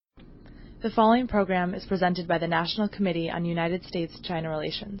The following program is presented by the National Committee on United States-China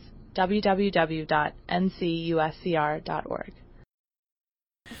Relations, www.ncuscr.org.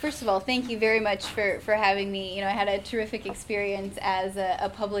 First of all, thank you very much for having me. I had a terrific experience as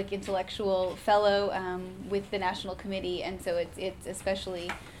a public intellectual fellow with the National Committee, and so it's especially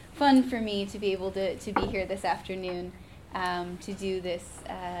fun for me to be able to be here this afternoon to do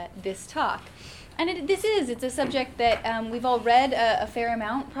this talk. And it's a subject that we've all read a fair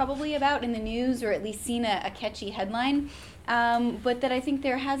amount probably about in the news, or at least seen a catchy headline, but that I think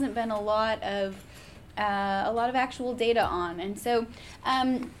there hasn't been a lot of actual data on. And so,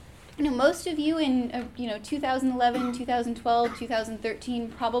 most of you in 2011, 2012,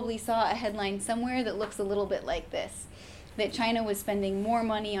 2013 probably saw a headline somewhere that looks a little bit like this: that China was spending more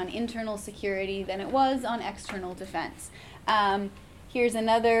money on internal security than it was on external defense. Here's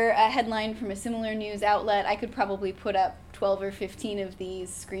another headline from a similar news outlet. I could probably put up 12 or 15 of these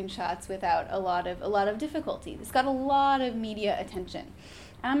screenshots without a lot of difficulty. This got a lot of media attention.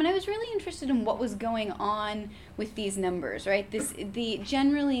 And I was really interested in what was going on with these numbers, right?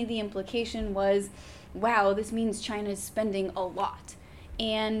 Generally the implication was, wow, this means China's spending a lot.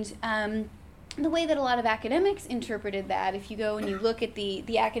 And the way that a lot of academics interpreted that, if you go and you look at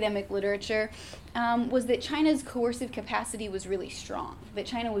the academic literature, was that China's coercive capacity was really strong, that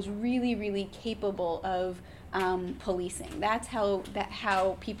China was really, really capable of policing. That's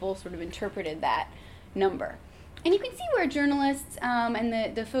how people sort of interpreted that number. And you can see where journalists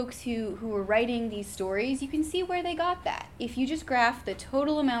and the folks who were writing these stories, you can see where they got that. If you just graph the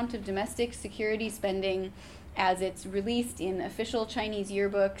total amount of domestic security spending as it's released in official Chinese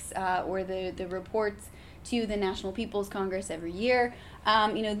yearbooks or the reports to the National People's Congress every year,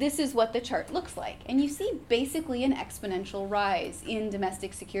 this is what the chart looks like. And you see basically an exponential rise in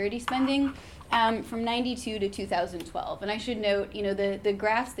domestic security spending from 92 to 2012. And I should note, the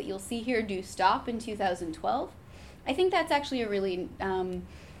graphs that you'll see here do stop in 2012. I think that's actually a really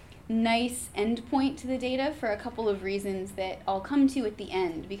nice endpoint to the data for a couple of reasons that I'll come to at the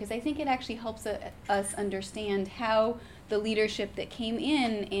end, because I think it actually helps us understand how the leadership that came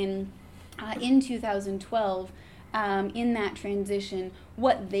in 2012 in that transition,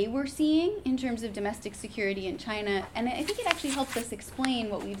 what they were seeing in terms of domestic security in China. And I think it actually helps us explain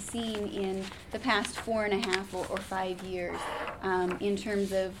what we've seen in the past 4.5 or 5 years in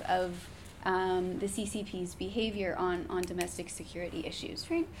terms of the CCP's behavior on domestic security issues,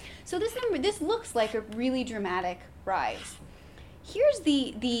 right? So this looks like a really dramatic rise. Here's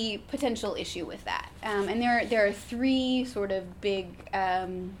the potential issue with that, and there are three sort of big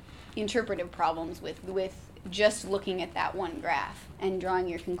interpretive problems with just looking at that one graph and drawing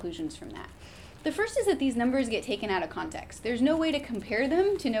your conclusions from that. The first is that these numbers get taken out of context. There's no way to compare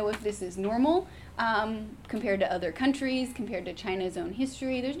them to know if this is normal compared to other countries, compared to China's own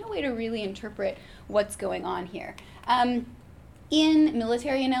history. There's no way to really interpret what's going on here. In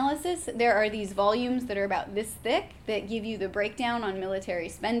military analysis, there are these volumes that are about this thick that give you the breakdown on military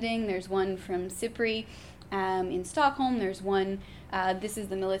spending. There's one from SIPRI in Stockholm. There's one, this is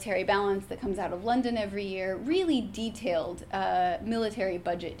the military balance that comes out of London every year, really detailed military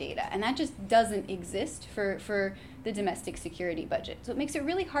budget data. And that just doesn't exist for the domestic security budget. So it makes it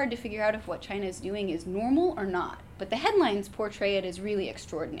really hard to figure out if what China is doing is normal or not. But the headlines portray it as really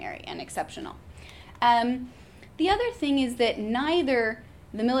extraordinary and exceptional. The other thing is that neither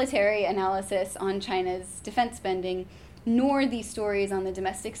the military analysis on China's defense spending nor these stories on the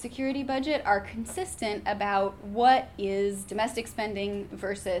domestic security budget are consistent about what is domestic spending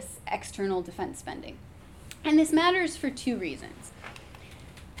versus external defense spending. And this matters for two reasons.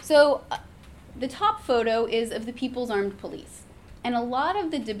 So the top photo is of the People's Armed Police. And a lot of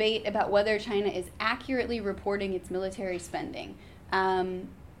the debate about whether China is accurately reporting its military spending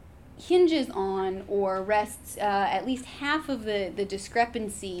hinges on or rests at least half of the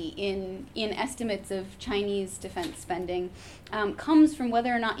discrepancy in estimates of Chinese defense spending comes from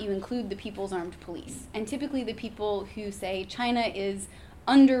whether or not you include the People's Armed Police. And typically the people who say China is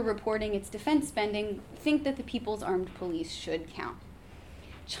underreporting its defense spending think that the People's Armed Police should count.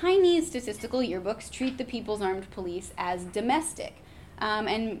 Chinese statistical yearbooks treat the People's Armed Police as domestic.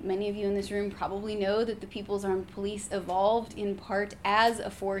 And many of you in this room probably know that the People's Armed Police evolved in part as a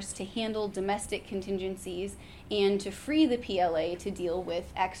force to handle domestic contingencies and to free the PLA to deal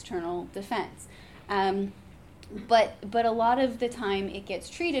with external defense. But a lot of the time it gets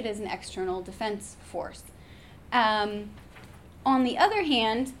treated as an external defense force. On the other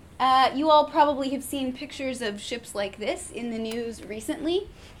hand, you all probably have seen pictures of ships like this in the news recently.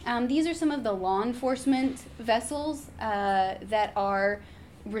 These are some of the law enforcement vessels that are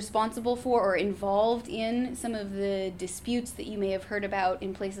responsible for or involved in some of the disputes that you may have heard about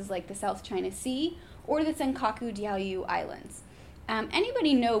in places like the South China Sea or the Senkaku Diaoyu Islands.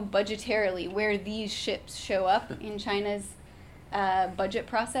 Anybody know budgetarily where these ships show up in China's budget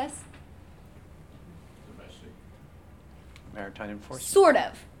process? Domestic. Maritime enforcement. Sort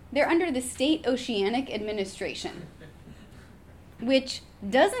of. They're under the State Oceanic Administration, which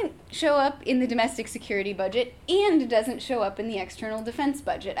doesn't show up in the domestic security budget and doesn't show up in the external defense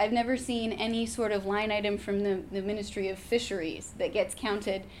budget. I've never seen any sort of line item from the Ministry of Fisheries that gets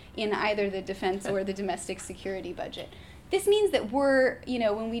counted in either the defense or the domestic security budget. This means that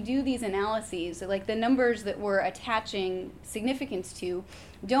when we do these analyses, like the numbers that we're attaching significance to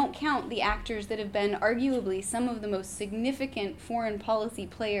don't count the actors that have been arguably some of the most significant foreign policy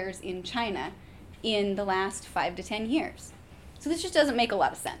players in China in the last 5 to 10 years. So this just doesn't make a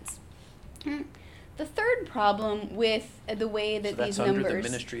lot of sense. The third problem with the way that these numbers... So that's under the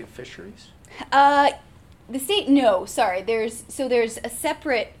Ministry of Fisheries? The state, no, sorry. There's a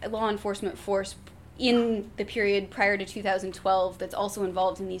separate law enforcement force in the period prior to 2012 that's also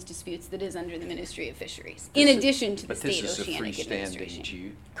involved in these disputes that is under the Ministry of Fisheries, in addition to the State Oceanic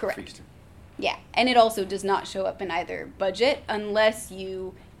Administration. Correct. Yeah, and it also does not show up in either budget unless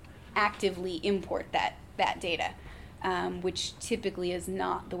you actively import that data, which typically is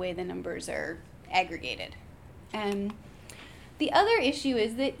not the way the numbers are aggregated. The other issue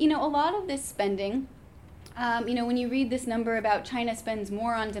is that, a lot of this spending, when you read this number about China spends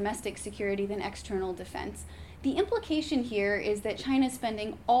more on domestic security than external defense, the implication here is that China is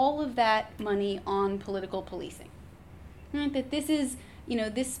spending all of that money on political policing. That this is,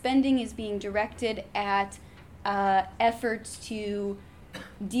 this spending is being directed at efforts to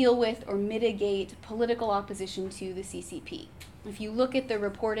deal with or mitigate political opposition to the CCP. If you look at the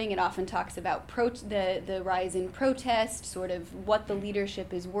reporting, it often talks about the rise in protest, sort of what the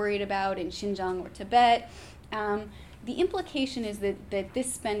leadership is worried about in Xinjiang or Tibet. The implication is that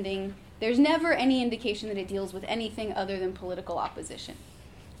this spending, there's never any indication that it deals with anything other than political opposition.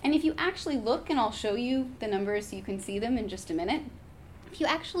 And if you actually look, and I'll show you the numbers so you can see them in just a minute, if you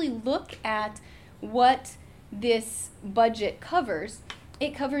actually look at what this budget covers,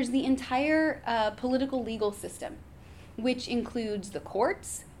 it covers the entire political legal system, which includes the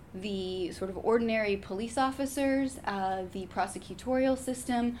courts, the sort of ordinary police officers, the prosecutorial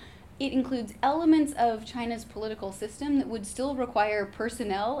system. It includes elements of China's political system that would still require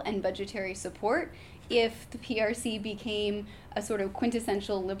personnel and budgetary support if the PRC became a sort of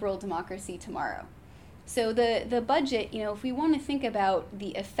quintessential liberal democracy tomorrow. So the budget, if we want to think about the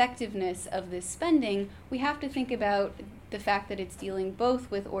effectiveness of this spending, we have to think about the fact that it's dealing both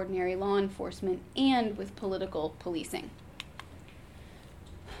with ordinary law enforcement and with political policing.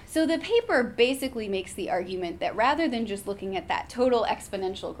 So the paper basically makes the argument that rather than just looking at that total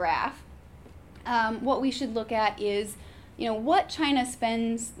exponential graph, what we should look at is, what China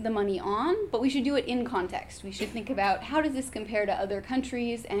spends the money on, but we should do it in context. We should think about how does this compare to other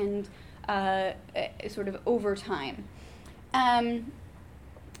countries and sort of over time. And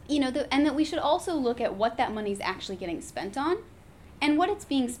that we should also look at what that money is actually getting spent on and what it's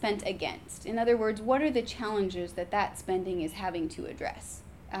being spent against. In other words, what are the challenges that spending is having to address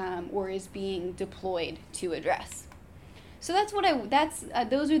or is being deployed to address. So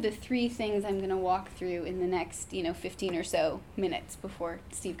those are the three things I'm going to walk through in the next 15 or so minutes before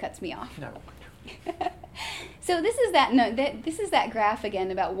Steve cuts me off. No. So this is that graph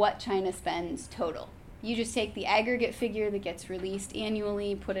again about what China spends total. You just take the aggregate figure that gets released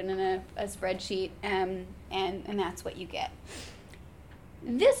annually, put it in a spreadsheet, and that's what you get.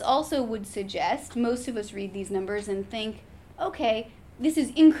 This also would suggest, most of us read these numbers and think, okay, this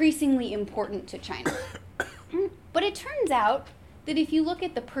is increasingly important to China. But it turns out that if you look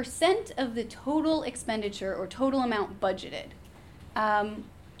at the percent of the total expenditure or total amount budgeted,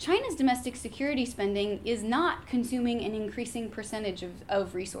 China's domestic security spending is not consuming an increasing percentage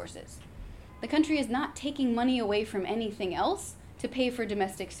of resources. The country is not taking money away from anything else to pay for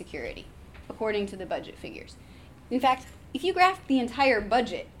domestic security, according to the budget figures. In fact, if you graphed the entire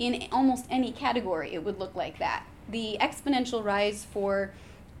budget in almost any category, it would look like that. The exponential rise for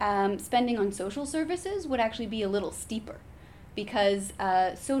spending on social services would actually be a little steeper because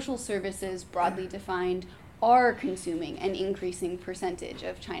social services, broadly defined, are consuming an increasing percentage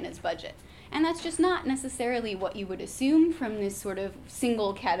of China's budget. And that's just not necessarily what you would assume from this sort of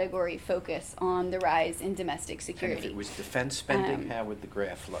single category focus on the rise in domestic security. And if it was defense spending, how would the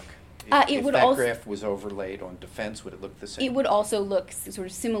graph look? If that graph was overlaid on defense, would it look the same? It would also look sort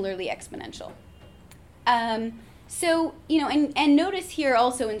of similarly exponential. So, and notice here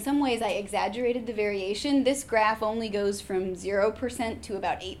also, in some ways I exaggerated the variation. This graph only goes from 0% to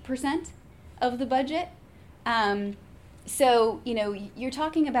about 8% of the budget. So, you're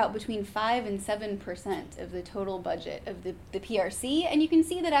talking about between 5 and 7% of the total budget of the PRC. And you can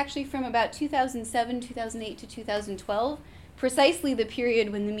see that actually from about 2007, 2008 to 2012, precisely the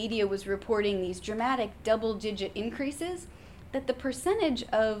period when the media was reporting these dramatic double-digit increases, that the percentage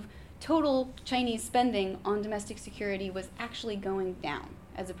of total Chinese spending on domestic security was actually going down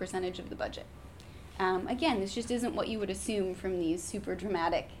as a percentage of the budget. Again, this just isn't what you would assume from these super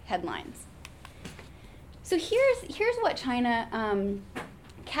dramatic headlines. So here's what China,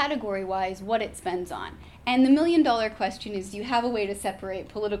 category-wise, what it spends on. And the million-dollar question is, do you have a way to separate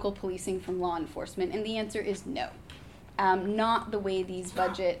political policing from law enforcement? And the answer is no. Not the way these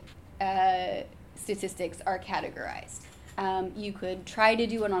budget statistics are categorized. You could try to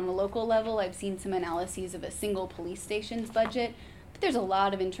do it on a local level. I've seen some analyses of a single police station's budget, but there's a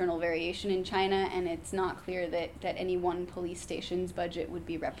lot of internal variation in China, and it's not clear that any one police station's budget would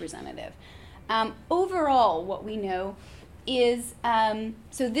be representative. Overall, what we know is,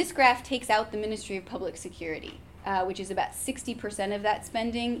 so this graph takes out the Ministry of Public Security, which is about 60% of that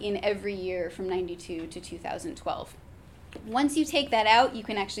spending in every year from 92 to 2012. Once you take that out, you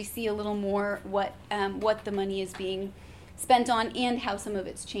can actually see a little more what the money is being spent on and how some of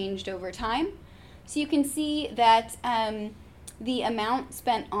it's changed over time. So you can see that the amount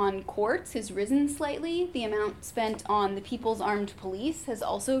spent on courts has risen slightly. The amount spent on the People's Armed Police has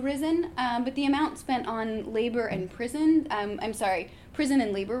also risen, but the amount spent on labor and prison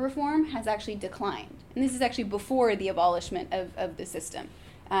and labor reform has actually declined. And this is actually before the abolishment of the system,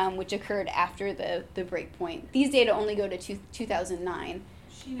 which occurred after the break point. These data only go to 2009.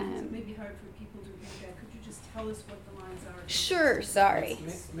 Sheena, it may be hard for people to read that. Could you just tell us what the lines are? Sure, sorry.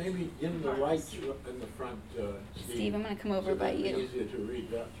 Maybe in the lights in the front, Steve, I'm going to come over so by you. Easier to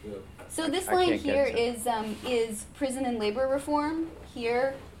read that. So this I line can't here get is prison and labor reform.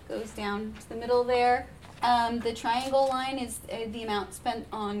 Here goes down to the middle there. The triangle line is the amount spent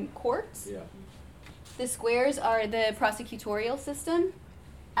on courts. Yeah. The squares are the prosecutorial system.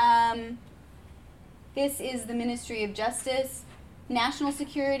 This is the Ministry of Justice, National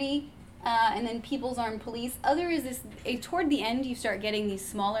Security, and then People's Armed Police. Other is this, toward the end you start getting these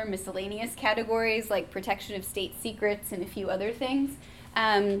smaller miscellaneous categories like protection of state secrets and a few other things.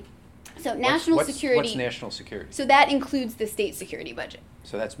 So national security. What's national security? So that includes the state security budget.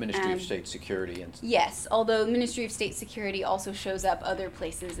 So that's Ministry of State Security. Yes, although the Ministry of State Security also shows up other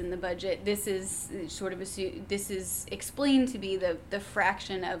places in the budget. This is this is explained to be the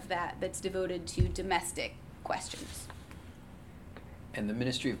fraction of that's devoted to domestic questions. And the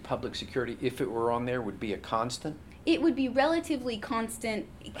Ministry of Public Security, if it were on there, would be a constant? It would be relatively constant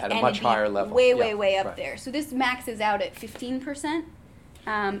at a much higher level. Way up right. there. So this maxes out at 15%.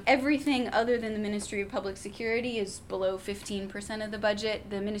 Everything other than the Ministry of Public Security is below 15% of the budget.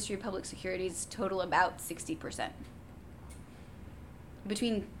 The Ministry of Public Security's total about 60%.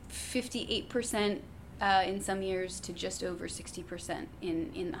 Between 58% in some years to just over 60%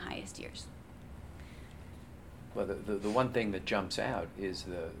 in the highest years. Well, the one thing that jumps out is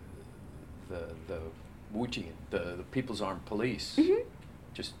the Wuji, the People's Armed Police,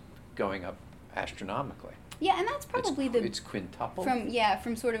 just going up astronomically. Yeah, and that's probably it's quintuple.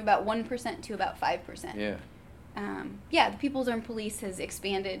 From sort of about 1% to about 5%. Yeah. The People's Armed Police has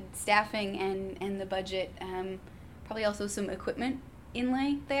expanded staffing and the budget. Probably also some equipment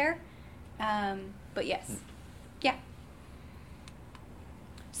inlay there. But yes, yeah.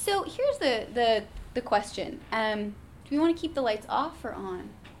 So here's the question. Do we want to keep the lights off or on?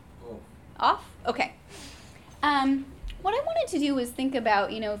 Off? Okay. What I wanted to do was think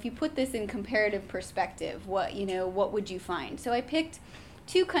about, if you put this in comparative perspective, what would you find? So I picked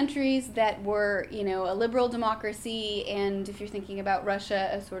two countries that were, a liberal democracy, and if you're thinking about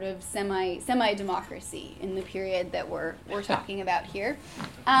Russia, a sort of semi-democracy in the period that we're talking about here.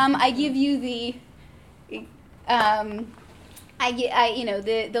 I give you the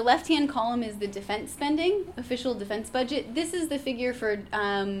the left-hand column is the defense spending, official defense budget. This is the figure for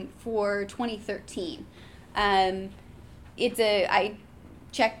 2013. I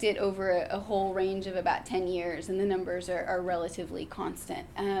checked it over a whole range of about 10 years, and the numbers are relatively constant.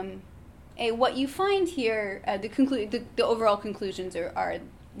 What you find here, the overall conclusions are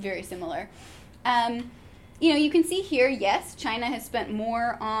very similar. You can see here, yes, China has spent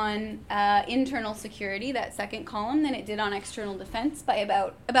more on internal security, that second column, than it did on external defense by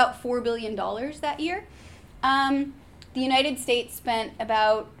about $4 billion that year. The United States spent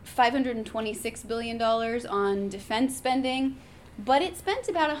about $526 billion on defense spending. but it spent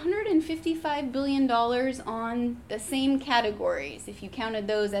about $155 billion on the same categories, if you counted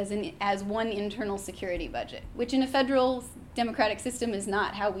those as one internal security budget, which in a federal democratic system is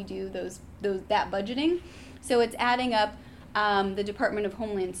not how we do that budgeting. So it's adding up the Department of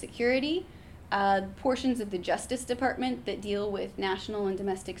Homeland Security, portions of the Justice Department that deal with national and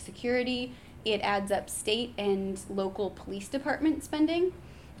domestic security. It adds up state and local police department spending.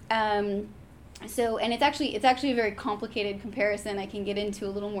 And it's actually a very complicated comparison. I can get into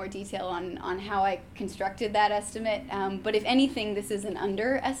a little more detail on how I constructed that estimate. But if anything, this is an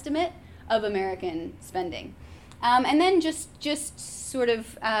underestimate of American spending. And then just sort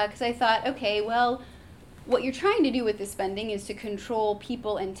of, because I thought, okay, well, what you're trying to do with this spending is to control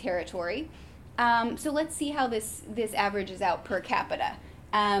people and territory. So let's see how this averages out per capita.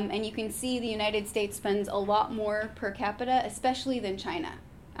 And you can see the United States spends a lot more per capita, especially than China.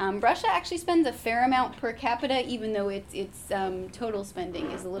 Russia actually spends a fair amount per capita, even though its total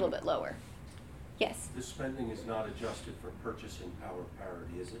spending is a little bit lower. Yes? This spending is not adjusted for purchasing power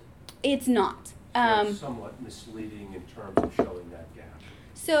parity, is it? It's not. So it's somewhat misleading in terms of showing that gap.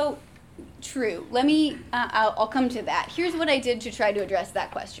 So, true. Let me, I'll come to that. Here's what I did to try to address that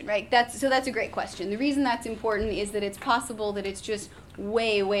question, right? That's a great question. The reason that's important is that it's possible that it's just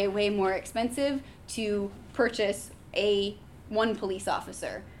way, way, way more expensive to purchase one police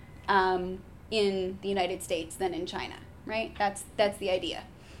officer in the United States than in China, right? That's the idea.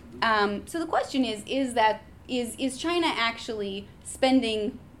 So the question is China actually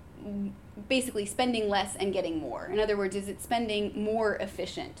basically spending less and getting more? In other words, is it spending more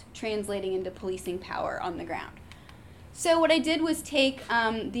efficient, translating into policing power on the ground? So what I did was take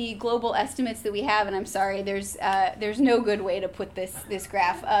the global estimates that we have, and I'm sorry, there's no good way to put this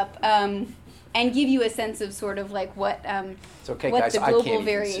graph up, and give you a sense of sort of like what It's okay, what guys, the I global can't even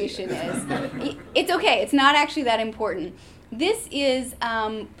variation see it. is. It's okay. It's not actually that important. This is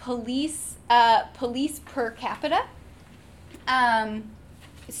police per capita. And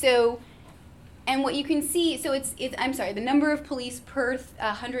what you can see, so it's I'm sorry, the number of police per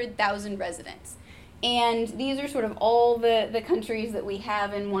 100,000 residents. And these are sort of all the countries that we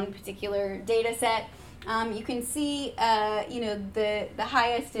have in one particular data set. You can see, the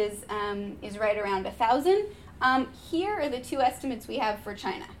highest is right around 1,000. Here are the two estimates we have for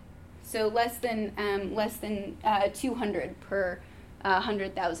China. So less than 200 per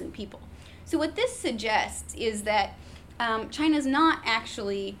 100,000 people. So what this suggests is that China's not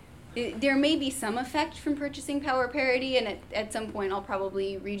actually. There may be some effect from purchasing power parity, and at some point I'll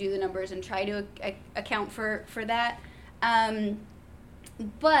probably redo the numbers and try to account for that.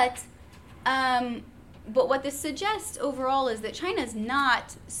 But what this suggests overall is that China's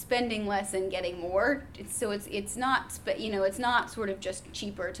not spending less and getting more. It's not sort of just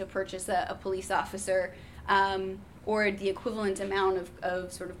cheaper to purchase a police officer or the equivalent amount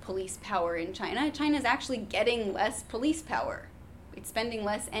of sort of police power in China. China's actually getting less police power. It's spending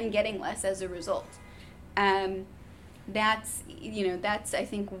less and getting less as a result. That's I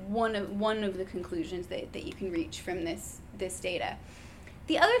think one of the conclusions that you can reach from this data.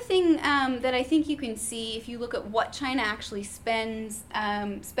 The other thing that I think you can see if you look at what China actually spends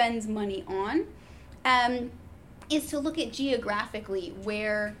money on is to look at geographically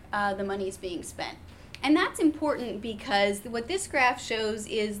where the money is being spent. And that's important because what this graph shows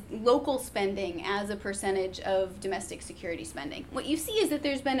is local spending as a percentage of domestic security spending. What you see is that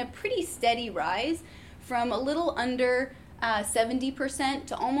there's been a pretty steady rise from a little under 70%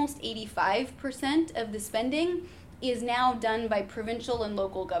 to almost 85% of the spending is now done by provincial and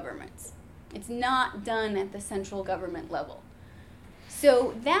local governments. It's not done at the central government level.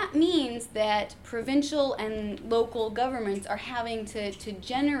 So that means that provincial and local governments are having to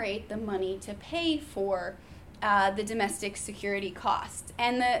generate the money to pay for the domestic security costs.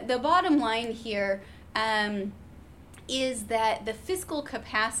 And the bottom line here is that the fiscal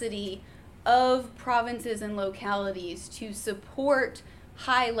capacity of provinces and localities to support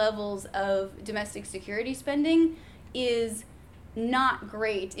high levels of domestic security spending is not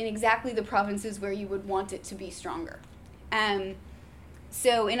great in exactly the provinces where you would want it to be stronger.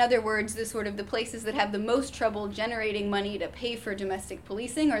 So in other words, the places that have the most trouble generating money to pay for domestic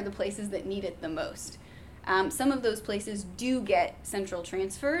policing are the places that need it the most. Some of those places do get central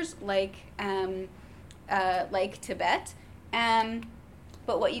transfers, like Tibet.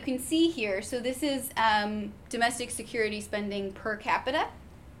 But what you can see here, so this is domestic security spending per capita.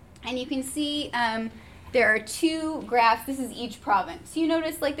 And you can see there are two graphs. This is each province. You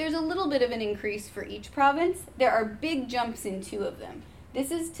notice there's a little bit of an increase for each province. There are big jumps in two of them. This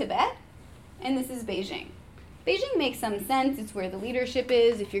is Tibet, and this is Beijing. Beijing makes some sense. It's where the leadership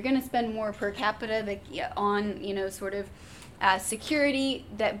is. If you're going to spend more per capita on security,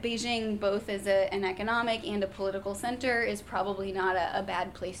 that Beijing, both as an economic and a political center, is probably not a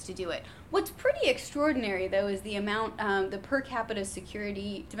bad place to do it. What's pretty extraordinary, though, is the amount, the per capita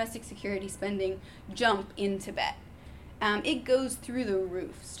domestic security spending jump in Tibet. It goes through the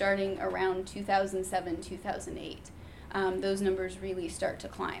roof starting around 2007, 2008. Those numbers really start to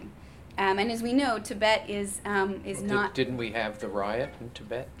climb. And as we know, Tibet is not... Didn't we have the riot in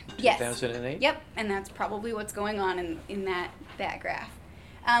Tibet in Yes. 2008? Yep, and that's probably what's going on in that graph.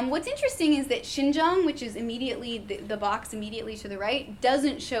 What's interesting is that Xinjiang, which is immediately, the box immediately to the right,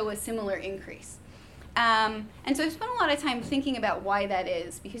 doesn't show a similar increase. And so I've spent a lot of time thinking about why that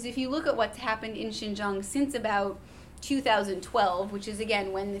is, because if you look at what's happened in Xinjiang since about 2012, which is,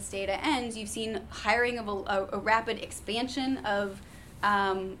 again, when this data ends, you've seen hiring of a rapid expansion of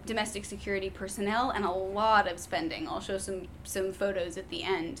domestic security personnel and a lot of spending. I'll show some photos at the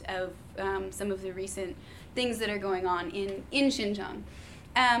end of some of the recent things that are going on in Xinjiang.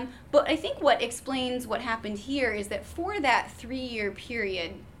 But I think what explains what happened here is that for that 3-year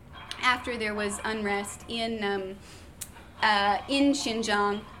period after there was unrest in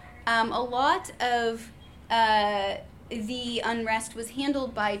Xinjiang, a lot of the unrest was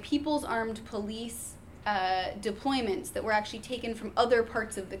handled by People's Armed Police deployments that were actually taken from other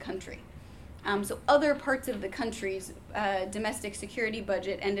parts of the country. So other parts of the country's domestic security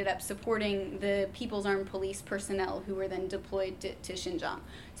budget ended up supporting the People's Armed Police personnel who were then deployed to Xinjiang.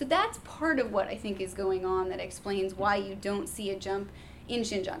 So that's part of what I think is going on that explains why you don't see a jump in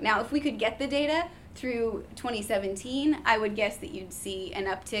Xinjiang. Now, if we could get the data through 2017, I would guess that you'd see an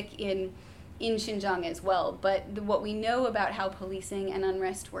uptick in Xinjiang as well. But what we know about how policing and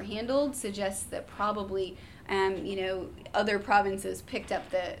unrest were handled suggests that probably other provinces picked up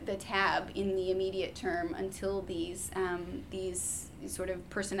the tab in the immediate term until these sort of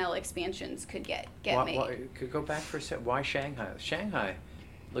personnel expansions could get made. Could go back for a second. Why Shanghai? Shanghai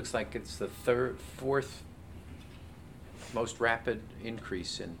looks like it's the fourth most rapid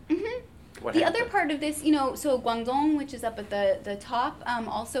increase in. Mm-hmm. What the happened? other part of this, so Guangdong, which is up at the top,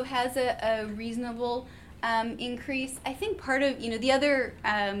 also has a reasonable increase. I think part of, the other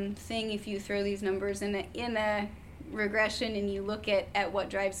thing, if you throw these numbers in a regression and you look at what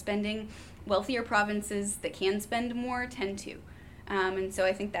drives spending, wealthier provinces that can spend more tend to. And so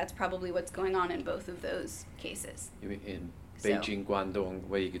I think that's probably what's going on in both of those cases. In Beijing, Guangdong,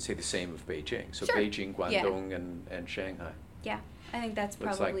 well, you could say the same of Beijing. So Sure. Beijing, Guangdong, and Shanghai. Yeah, I think that's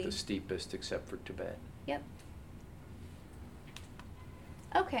Looks probably... like the steepest except for Tibet. Yep.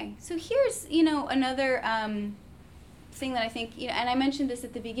 Okay, so here's, another thing that I think, and I mentioned this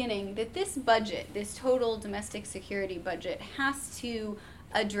at the beginning, that this budget, this total domestic security budget, has to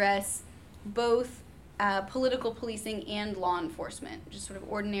address both political policing and law enforcement, just sort of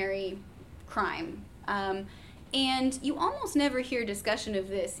ordinary crime. And you almost never hear discussion of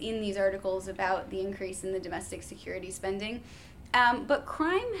this in these articles about the increase in the domestic security spending. But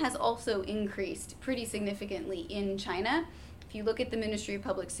crime has also increased pretty significantly in China. If you look at the Ministry of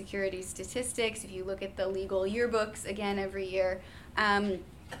Public Security statistics, if you look at the legal yearbooks, again, every year,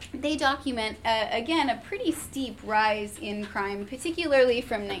 they document, again, a pretty steep rise in crime, particularly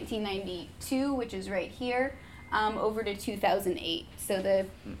from 1992, which is right here, over to 2008. So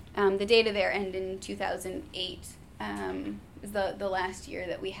the data there end in 2008 is the last year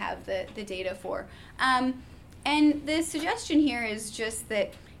that we have the data for. And the suggestion here is just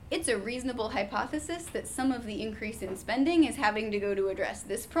that it's a reasonable hypothesis that some of the increase in spending is having to go to address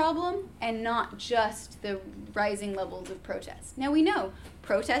this problem and not just the rising levels of protest. Now we know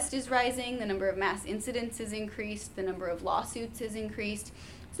protest is rising, the number of mass incidents has increased, the number of lawsuits has increased.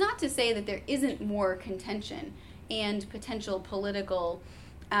 It's not to say that there isn't more contention and potential political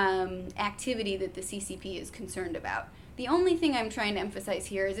activity that the CCP is concerned about. The only thing I'm trying to emphasize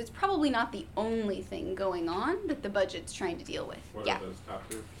here is it's probably not the only thing going on that the budget's trying to deal with. What Yeah. are those top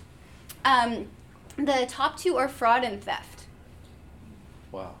two? The top two are fraud and theft.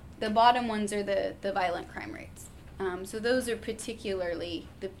 Wow. The bottom ones are the violent crime rates. So those are particularly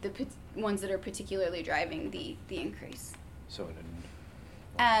the ones that are particularly driving the increase. So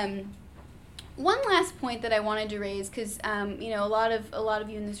One last point that I wanted to raise, because a lot of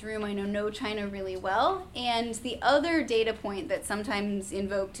you in this room I know China really well, and the other data point that's sometimes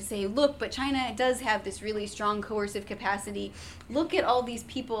invoked to say, look, but China does have this really strong coercive capacity. Look at all these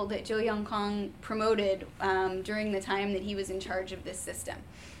people that Zhou Yongkang promoted during the time that he was in charge of this system.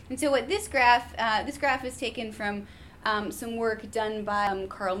 And so what this graph is taken from some work done by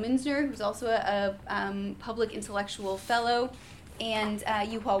Carl Minzner, who's also a public intellectual fellow, and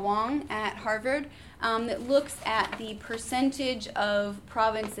Yuhua Wang at Harvard, that looks at the percentage of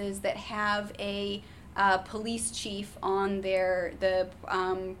provinces that have a police chief on the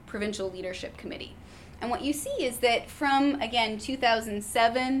provincial leadership committee. And what you see is that from, again,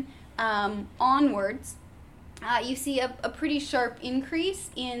 2007 onwards, you see a pretty sharp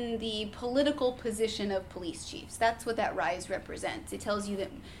increase in the political position of police chiefs. That's what that rise represents. It tells you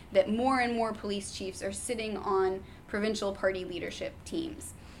that more and more police chiefs are sitting on provincial party leadership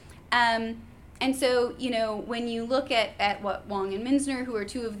teams. And so, when you look at what Wang and Minzner, who are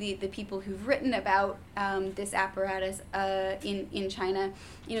two of the people who've written about this apparatus in China,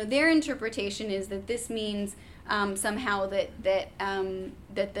 their interpretation is that this means somehow that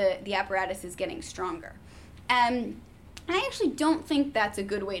the apparatus is getting stronger. And I actually don't think that's a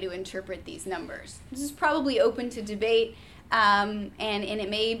good way to interpret these numbers. This is probably open to debate, and it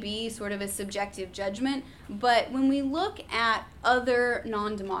may be sort of a subjective judgment, but when we look at other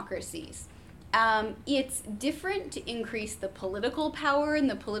non-democracies, it's different to increase the political power and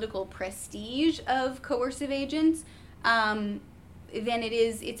the political prestige of coercive agents than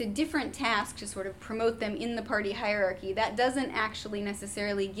it's a different task to sort of promote them in the party hierarchy. That doesn't actually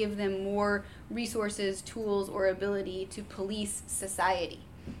necessarily give them more resources, tools, or ability to police society.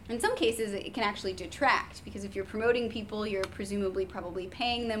 In some cases, it can actually detract, because if you're promoting people, you're presumably probably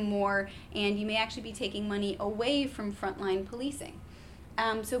paying them more, and you may actually be taking money away from frontline policing.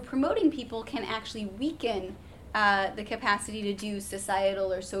 So promoting people can actually weaken the capacity to do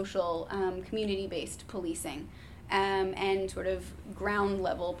societal or social community-based policing and sort of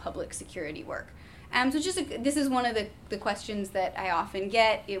ground-level public security work. So this is one of the questions that I often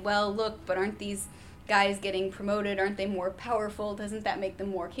get. But aren't these guys getting promoted? Aren't they more powerful? Doesn't that make them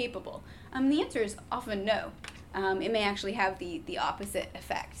more capable? The answer is often no. It may actually have the opposite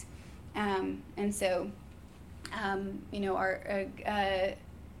effect. And so, you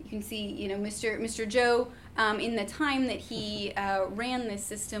can see, Mr. Zhou, in the time that he ran this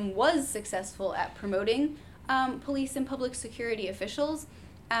system, was successful at promoting police and public security officials,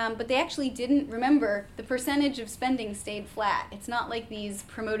 but they actually didn't remember the percentage of spending stayed flat. It's not like these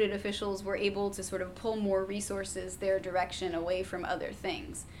promoted officials were able to sort of pull more resources their direction away from other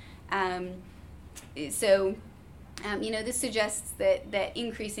things. This suggests that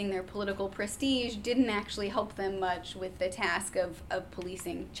increasing their political prestige didn't actually help them much with the task of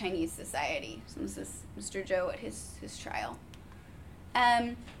policing Chinese society. So this is Mr. Zhou at his trial.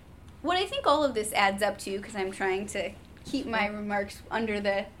 What I think all of this adds up to, because I'm trying to keep my remarks under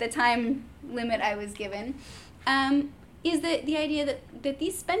the time limit I was given, is that the idea that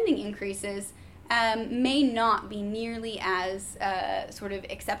these spending increases may not be nearly as sort of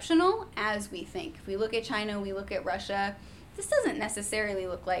exceptional as we think. If we look at China, we look at Russia, this doesn't necessarily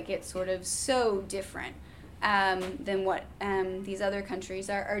look like it's sort of so different than what these other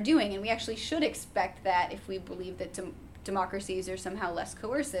countries are doing. And we actually should expect that if we believe that democracies are somehow less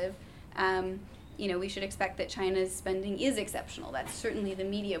coercive. We should expect that China's spending is exceptional. That's certainly the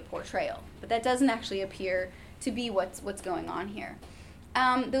media portrayal. But that doesn't actually appear to be what's going on here.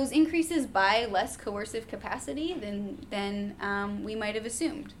 Those increases by less coercive capacity than we might have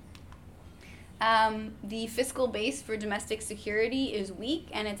assumed. The fiscal base for domestic security is weak,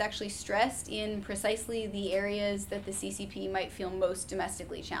 and it's actually stressed in precisely the areas that the CCP might feel most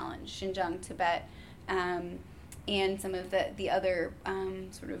domestically challenged: Xinjiang, Tibet, and some of the other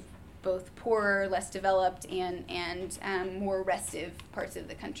sort of both poorer, less developed, and more restive parts of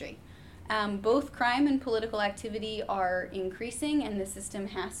the country. Both crime and political activity are increasing, and the system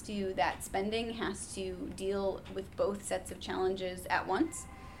that spending has to deal with both sets of challenges at once.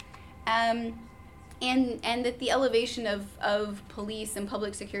 And that the elevation of police and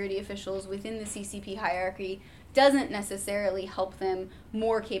public security officials within the CCP hierarchy doesn't necessarily help them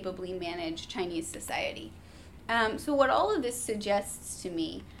more capably manage Chinese society. So what all of this suggests to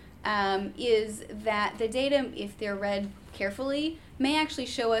me is that the data, if they're read carefully, may actually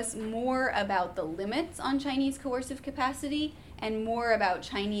show us more about the limits on Chinese coercive capacity and more about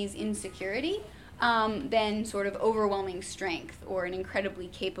Chinese insecurity than sort of overwhelming strength or an incredibly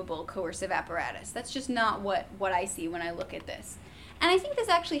capable coercive apparatus. That's just not what I see when I look at this. And I think this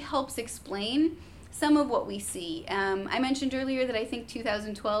actually helps explain some of what we see. I mentioned earlier that I think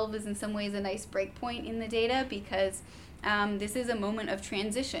 2012 is in some ways a nice breakpoint in the data because this is a moment of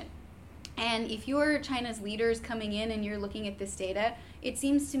transition. And if you're China's leaders coming in and you're looking at this data, it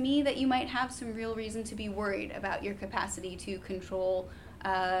seems to me that you might have some real reason to be worried about your capacity to control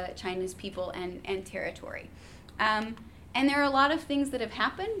China's people and territory. And there are a lot of things that have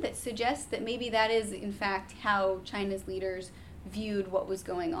happened that suggest that maybe that is, in fact, how China's leaders viewed what was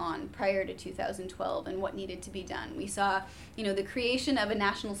going on prior to 2012 and what needed to be done. We saw, the creation of a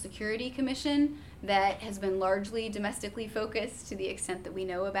National Security Commission that has been largely domestically focused to the extent that we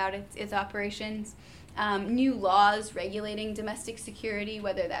know about its operations. new laws regulating domestic security,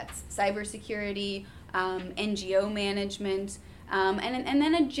 whether that's cybersecurity, NGO management, and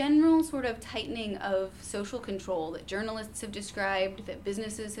then a general sort of tightening of social control that journalists have described, that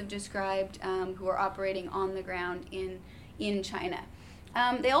businesses have described, who are operating on the ground in China.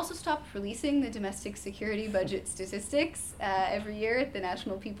 They also stopped releasing the domestic security budget statistics every year at the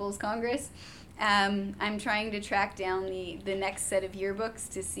National People's Congress. I'm trying to track down the next set of yearbooks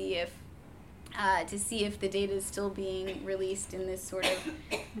to see if the data is still being released in this sort of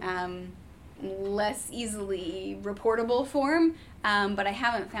less easily reportable form, but I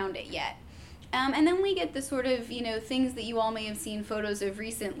haven't found it yet. And then we get the sort of, things that you all may have seen photos of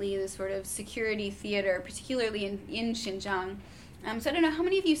recently, the sort of security theater, particularly in Xinjiang. So I don't know, how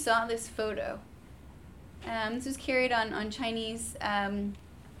many of you saw this photo? This was carried on Chinese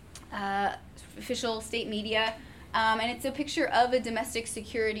official state media. And it's a picture of a domestic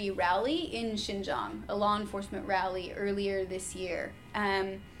security rally in Xinjiang, a law enforcement rally earlier this year.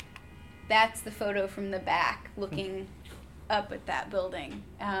 That's the photo from the back, looking up at that building.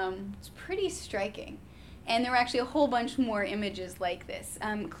 It's pretty striking. And there were actually a whole bunch more images like this,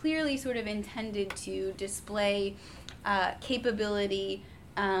 clearly sort of intended to display capability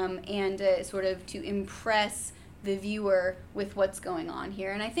and sort of to impress the viewer with what's going on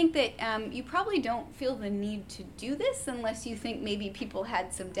here. And I think that you probably don't feel the need to do this unless you think maybe people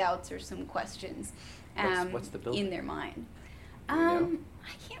had some doubts or some questions What's the building? in their mind. Do you know?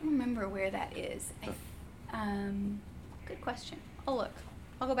 I can't remember where that is. Good question. I'll look.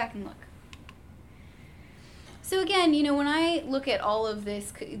 I'll go back and look. So again, when I look at all of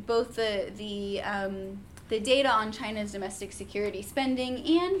this, both the data on China's domestic security spending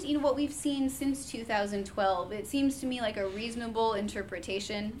and what we've seen since 2012, it seems to me like a reasonable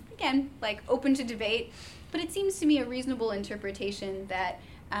interpretation, again, like open to debate, but it seems to me a reasonable interpretation that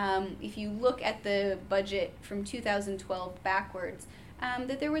if you look at the budget from 2012 backwards,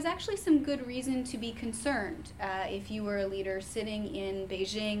 that there was actually some good reason to be concerned if you were a leader sitting in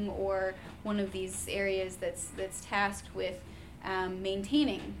Beijing or one of these areas that's tasked with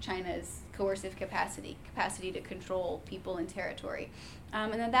maintaining China's coercive capacity to control people and territory.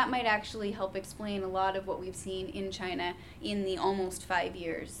 And that might actually help explain a lot of what we've seen in China in the almost 5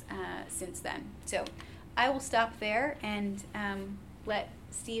 years since then. So I will stop there and let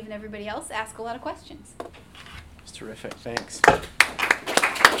Steve and everybody else ask a lot of questions. That's terrific. Thanks.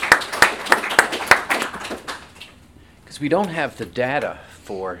 Because we don't have the data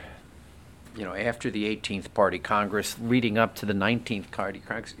for, after the 18th Party Congress, leading up to the 19th Party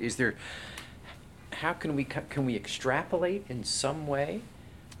Congress. Can we extrapolate in some way?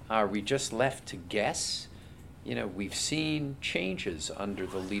 Are we just left to guess? We've seen changes under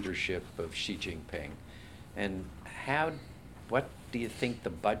the leadership of Xi Jinping. And what do you think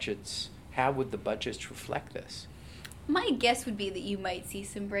how would the budgets reflect this? My guess would be that you might see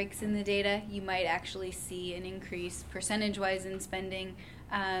some breaks in the data. You might actually see an increase percentage-wise in spending.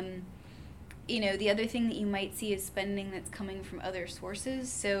 The other thing that you might see is spending that's coming from other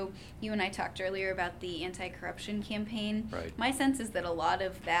sources. So you and I talked earlier about the anti-corruption campaign. Right. My sense is that a lot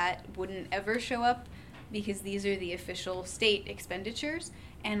of that wouldn't ever show up because these are the official state expenditures,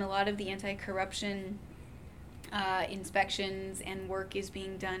 and a lot of the anti-corruption inspections and work is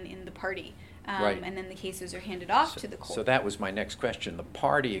being done in the party. Right. And then the cases are handed off to the court. So that was my next question. The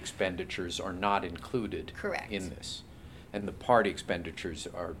party expenditures are not included Correct. in this. And the party expenditures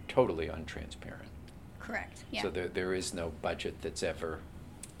are totally untransparent. Correct. Yeah. So there is no budget that's ever...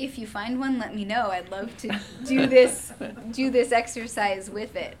 If you find one, let me know. I'd love to do this exercise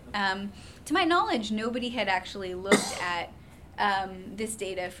with it. To my knowledge, nobody had actually looked at this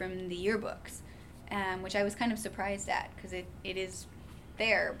data from the yearbooks, which I was kind of surprised at because it is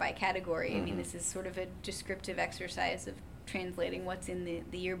there by category. Mm-hmm. I mean, this is sort of a descriptive exercise of translating what's in the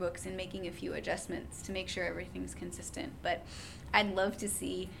yearbooks and making a few adjustments to make sure everything's consistent. But I'd love to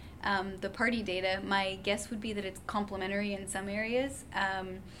see the party data. My guess would be that it's complementary in some areas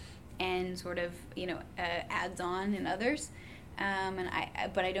and sort of, adds on in others.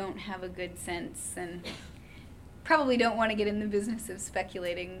 But I don't have a good sense and probably don't want to get in the business of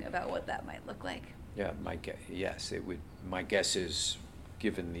speculating about what that might look like. Yeah, yes, it would. My guess is,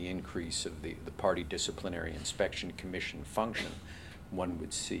 given the increase of the Party Disciplinary Inspection Commission function, one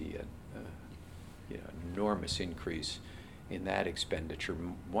would see an enormous increase in that expenditure.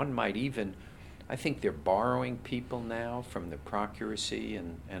 One might even, I think they're borrowing people now from the Procuracy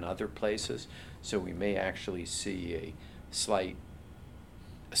and other places, so we may actually see a slight,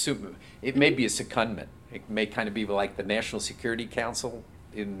 it may be a secondment. It may kind of be like the National Security Council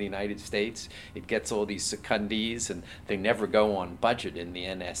in the United States. It gets all these secundees, and they never go on budget in the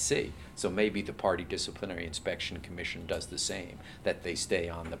NSC. So maybe the Party Disciplinary Inspection Commission does the same, that they stay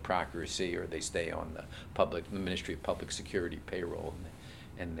on the Procuracy or they stay on the Ministry of Public Security payroll,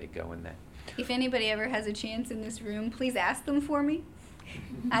 and they go in that. If anybody ever has a chance in this room, please ask them for me.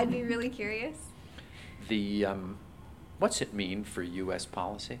 I'd be really curious. The what's it mean for U.S.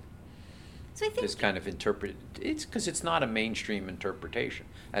 policy? So I think This kind of it's because it's not a mainstream interpretation,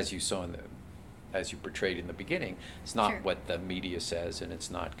 as you saw as you portrayed in the beginning. It's not Sure. what the media says, and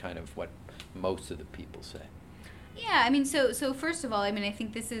it's not kind of what most of the people say. Yeah, I mean, so first of all, I mean, I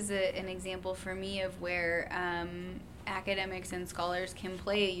think this is an example for me of where academics and scholars can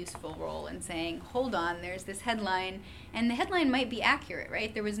play a useful role in saying, hold on, there's this headline, and the headline might be accurate,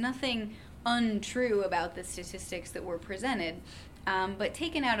 right? There was nothing untrue about the statistics that were presented, but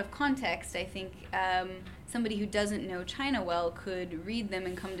taken out of context, I think somebody who doesn't know China well could read them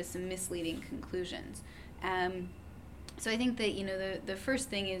and come to some misleading conclusions. So I think that, the first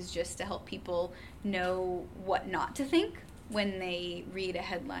thing is just to help people know what not to think when they read a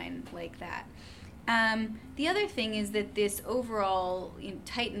headline like that. The other thing is that this overall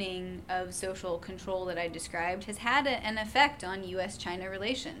tightening of social control that I described has had an effect on U.S.-China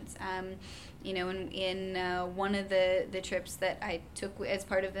relations. In one of the trips that I took as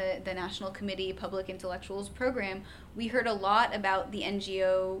part of the National Committee Public Intellectuals Program, we heard a lot about the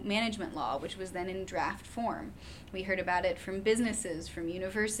NGO management law, which was then in draft form. We heard about it from businesses, from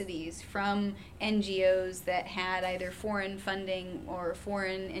universities, from NGOs that had either foreign funding or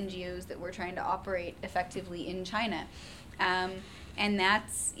foreign NGOs that were trying to operate effectively in China. And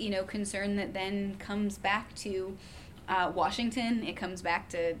that's, concern that then comes back to Washington, it comes back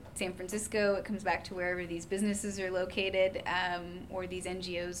to San Francisco, it comes back to wherever these businesses are located, or these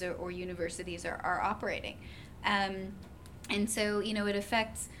NGOs or universities are operating. And so, it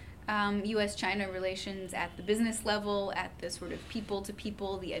affects U.S.-China relations at the business level, at the sort of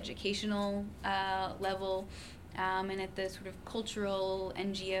people-to-people, the educational level, and at the sort of cultural,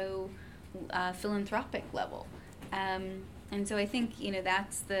 NGO, philanthropic level. And so I think,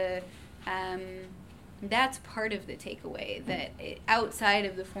 that's part of the takeaway, that outside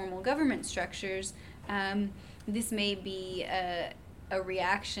of the formal government structures, this may be a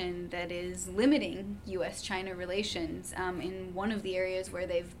reaction that is limiting U.S.-China relations in one of the areas where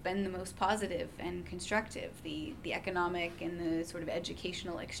they've been the most positive and constructive, the economic and the sort of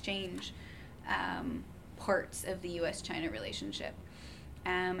educational exchange parts of the U.S.-China relationship.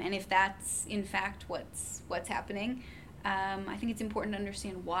 And if that's, in fact, what's happening, I think it's important to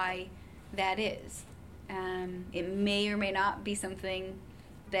understand why that is. It may or may not be something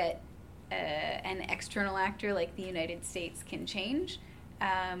that an external actor like the United States can change,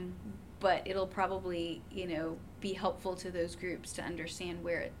 but it'll probably, be helpful to those groups to understand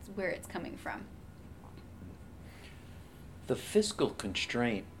where it's coming from. The fiscal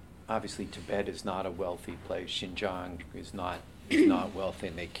constraint, obviously Tibet is not a wealthy place, Xinjiang is not wealthy,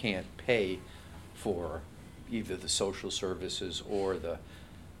 and they can't pay for either the social services or the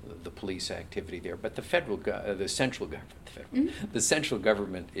police activity there, but the central government, the central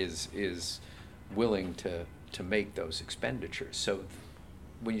government is willing to make those expenditures. So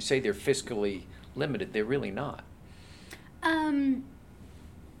when you say they're fiscally limited, they're really not.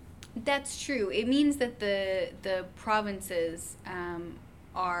 That's true. It means that the provinces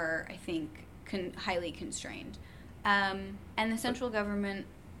are, I think, highly constrained, and the central government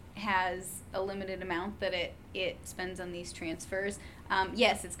has a limited amount that it spends on these transfers.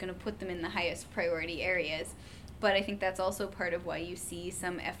 Yes, it's going to put them in the highest priority areas, but I think that's also part of why you see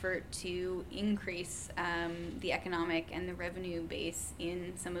some effort to increase the economic and the revenue base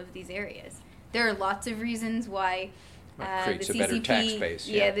in some of these areas. There are lots of reasons why creates the a better CCP, tax base.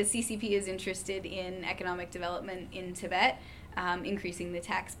 The CCP is interested in economic development in Tibet. Increasing the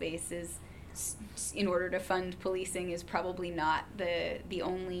tax base is, in order to fund policing, is probably not the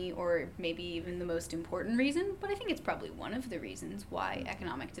only or maybe even the most important reason, but I think it's probably one of the reasons why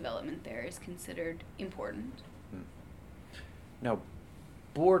economic development there is considered important. Now,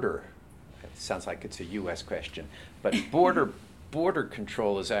 border, it sounds like it's a U.S. question, but border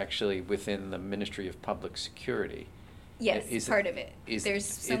control is actually within the Ministry of Public Security. Yes, part of it. There's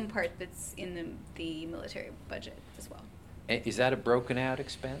some part that's in the military budget as well. Is that a broken out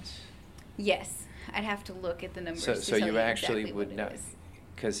expense? Yes, I'd have to look at the numbers. So to tell you actually exactly would know,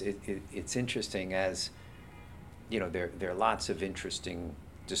 because it's interesting, as there are lots of interesting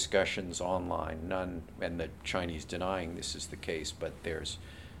discussions online. None, and the Chinese denying this is the case, but there's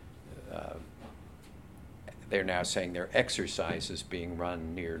they're now saying there are exercises being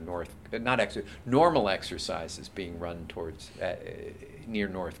run near normal exercises being run towards near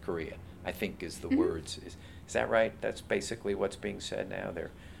North Korea, I think is the words. Is that right? That's basically what's being said now.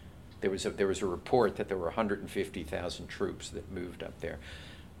 There was a report that there were 150,000 troops that moved up there.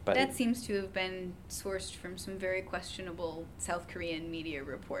 But that seems to have been sourced from some very questionable South Korean media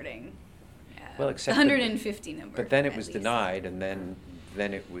reporting. Well, except 150 number. But then it was least. denied, and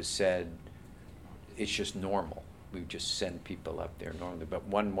then it was said it's just normal. We just send people up there normally. But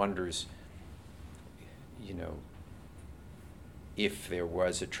one wonders, if there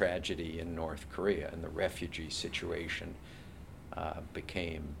was a tragedy in North Korea and the refugee situation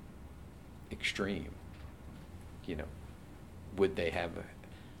became extreme, would they have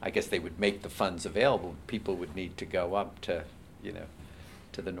I guess they would make the funds available. People would need to go up to,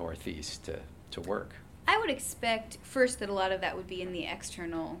 to the Northeast to work. I would expect, first, that a lot of that would be in the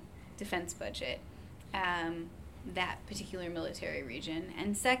external defense budget, that particular military region.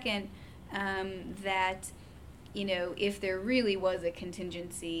 And second, that, if there really was a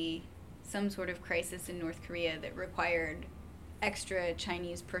contingency, some sort of crisis in North Korea that required extra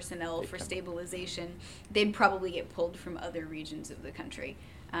Chinese personnel for stabilization, they'd probably get pulled from other regions of the country.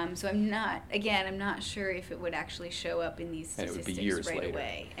 So I'm not sure if it would actually show up in these statistics and it would be years right later.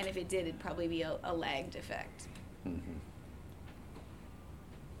 away. And if it did, it'd probably be a lagged effect. Mm-hmm.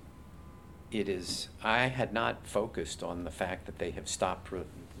 It is. I had not focused on the fact that they have stopped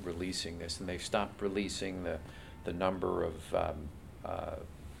releasing this, and they've stopped releasing the number of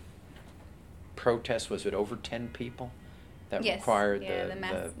protests. Was it over 10 people that Yes. required the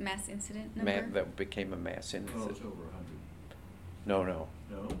mass incident number? that became a mass incident? Oh, it's over 100. No. No?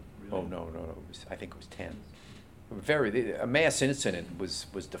 Really? Oh, no. I think it was 10. A mass incident was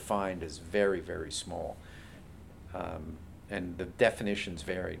defined as very, very small. And the definitions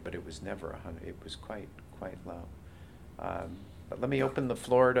varied, but it was never 100. It was quite low. But let me open the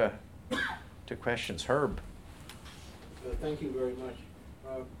floor to questions. Herb. Thank you very much.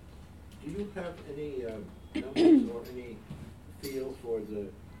 Do you have any numbers or any feel for the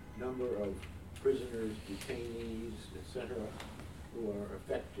number of prisoners, detainees, etc., who are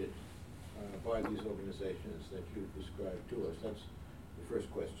affected by these organizations that you've described to us? That's the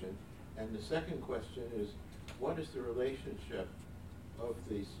first question. And the second question is, what is the relationship of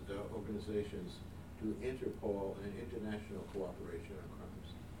these organizations to Interpol and international cooperation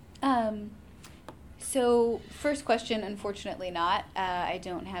on crimes? So first question, unfortunately not. I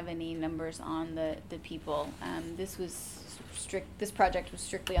don't have any numbers on the people. This project was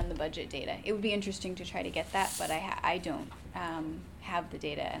strictly on the budget data. It would be interesting to try to get that, but I don't have the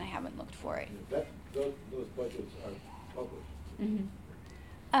data, and I haven't looked for it. Those budgets are published.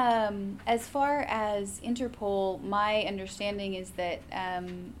 Mm-hmm. As far as Interpol, my understanding is that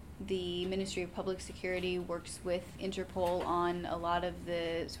the Ministry of Public Security works with Interpol on a lot of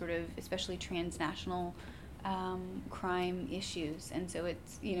the sort of, especially transnational crime issues, and so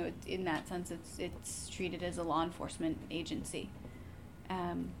it's, in that sense, it's treated as a law enforcement agency.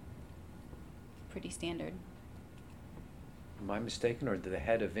 Pretty standard. Am I mistaken, or is the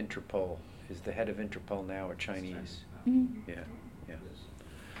head of Interpol now a Chinese? Mm-hmm. Yeah.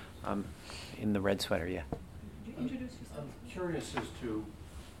 In the red sweater, yeah. Could you introduce yourself? I'm curious as to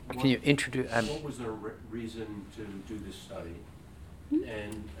Can you introduce? what was their reason to do this study? Mm-hmm.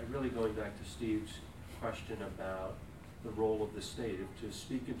 And really going back to Steve's question about the role of the state, to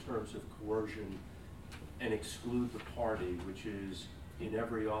speak in terms of coercion and exclude the party, which is in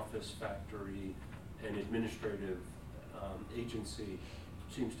every office, factory, and administrative agency,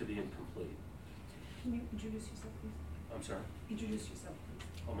 seems to be incomplete. Can you introduce yourself, please? I'm sorry? Introduce yourself, please.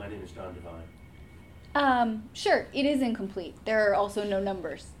 Oh, my name is Don Devine. Sure, it is incomplete. There are also no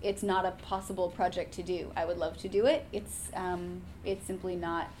numbers. It's not a possible project to do. I would love to do it. It's simply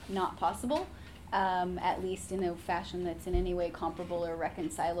not possible, at least in a fashion that's in any way comparable or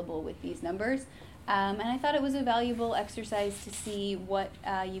reconcilable with these numbers. And I thought it was a valuable exercise to see what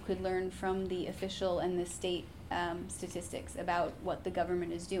you could learn from the official and the state statistics about what the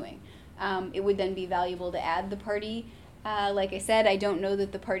government is doing. It would then be valuable to add the party. Like I said, I don't know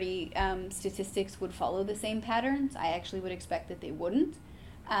that the party statistics would follow the same patterns. I actually would expect that they wouldn't.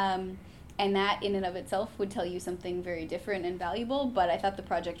 And that in and of itself would tell you something very different and valuable, but I thought the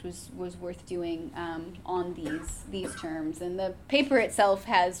project was worth doing on these terms. And the paper itself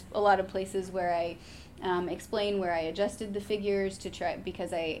has a lot of places where I explain where I adjusted the figures to try,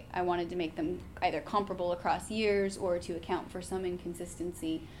 because I wanted to make them either comparable across years or to account for some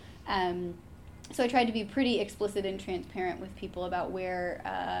inconsistency. So I tried to be pretty explicit and transparent with people about where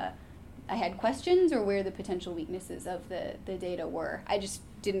I had questions or where the potential weaknesses of the data were. I just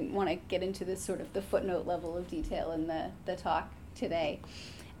didn't want to get into this sort of the footnote level of detail in the talk today.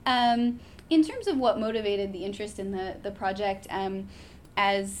 In terms of what motivated the interest in the project,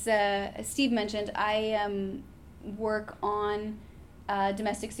 as Steve mentioned, I work on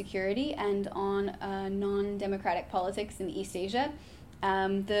domestic security and on non-democratic politics in East Asia.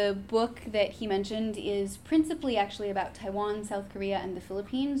 The book that he mentioned is principally actually about Taiwan, South Korea, and the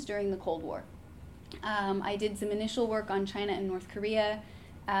Philippines during the Cold War. I did some initial work on China and North Korea.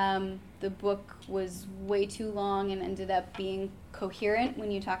 The book was way too long and ended up being coherent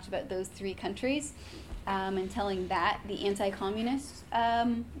when you talked about those three countries, and telling the anti-communist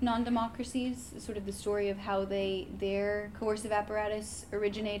non-democracies, sort of the story of how their coercive apparatus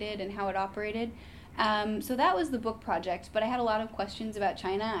originated and how it operated. So that was the book project, but I had a lot of questions about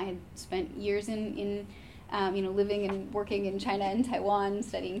China. I had spent years in living and working in China and Taiwan,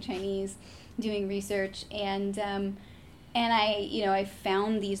 studying Chinese, doing research, and I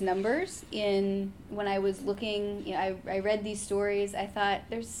found these numbers when I was looking. I read these stories. I thought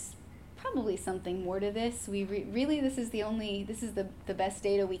there's probably something more to this. We this is the best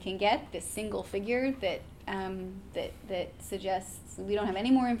data we can get. This single figure that suggests we don't have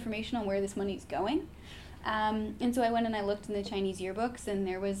any more information on where this money's going. And so I went and I looked in the Chinese yearbooks, and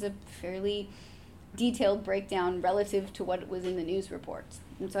there was a fairly detailed breakdown relative to what was in the news reports.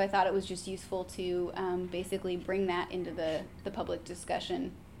 And so I thought it was just useful to basically bring that into the public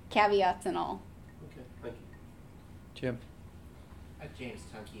discussion, caveats and all. Okay, thank you. Jim? James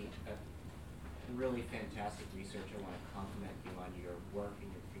Tunkey, really fantastic research. I want to compliment you on your work and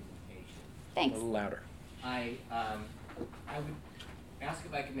your presentation. Thanks. A little louder. I would ask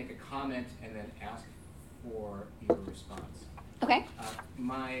if I could make a comment and then ask for your response. Okay.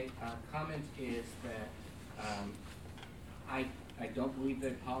 My comment is that I don't believe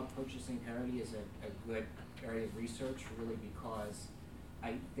that purchasing parity is a good area of research, really, because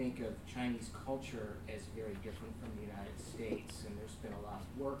I think of Chinese culture as very different from the United States, and there's been a lot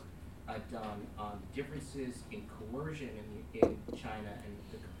of work done on differences in coercion in China and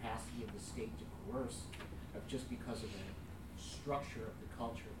the capacity of the state to coerce, just because of the structure of the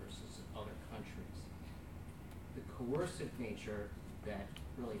culture versus other countries. The coercive nature that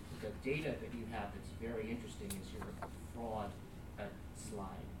really, the data that you have that's very interesting is your fraud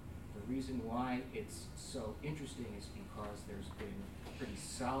slide. The reason why it's so interesting is because there's been pretty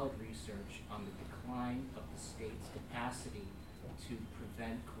solid research on the decline of the state's capacity to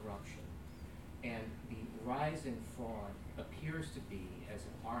prevent corruption. And the rise in fraud appears to be, as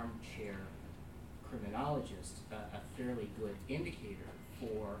an armchair criminologist, a fairly good indicator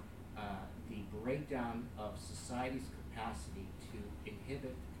for the breakdown of society's capacity to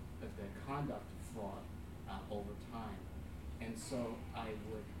inhibit the conduct of fraud over time. And so I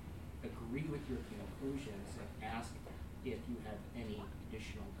would agree with your conclusions and ask if you have any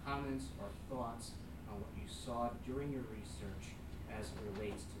additional comments or thoughts on what you saw during your research as it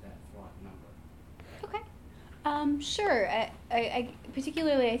relates to that fraud number. Okay. Sure. I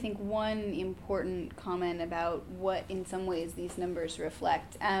particularly, I think one important comment about what in some ways these numbers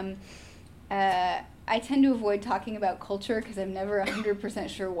reflect. I tend to avoid talking about culture because I'm never 100%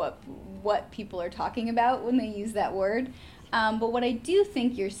 sure what people are talking about when they use that word. But what I do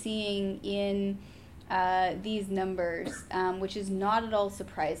think you're seeing in these numbers, which is not at all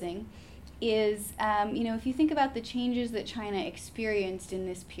surprising, is, if you think about the changes that China experienced in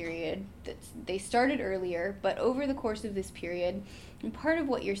this period, that they started earlier, but over the course of this period, and part of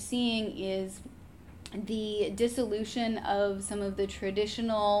what you're seeing is the dissolution of some of the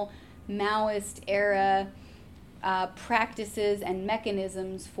traditional Maoist era practices and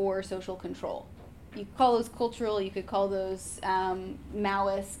mechanisms for social control. You could call those cultural, you could call those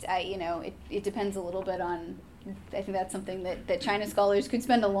Maoist. It depends a little bit on, I think that's something that China scholars could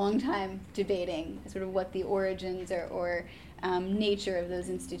spend a long time debating, sort of what the origins or nature of those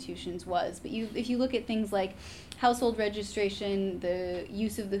institutions was. But if you look at things like household registration, the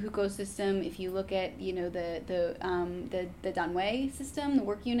use of the hukou system, if you look at the danwei system, the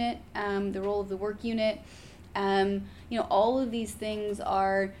work unit, the role of the work unit, all of these things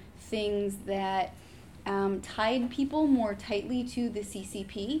are things that tied people more tightly to the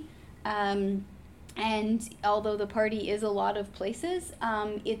CCP. And although the party is a lot of places,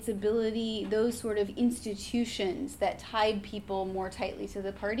 its ability, those sort of institutions that tied people more tightly to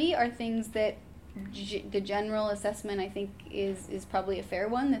the party are things that the general assessment, I think, is probably a fair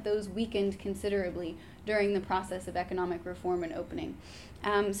one, that those weakened considerably during the process of economic reform and opening.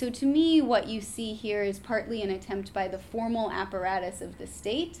 So to me, what you see here is partly an attempt by the formal apparatus of the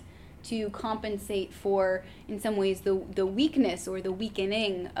state to compensate for, in some ways, the weakness or the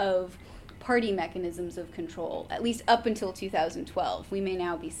weakening of party mechanisms of control, at least up until 2012. We may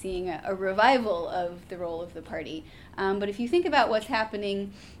now be seeing a revival of the role of the party. But if you think about what's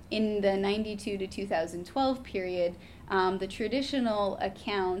happening in the 92 to 2012 period, the traditional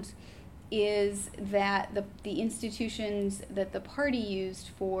account is that the institutions that the party used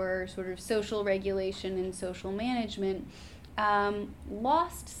for sort of social regulation and social management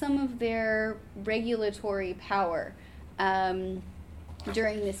lost some of their regulatory power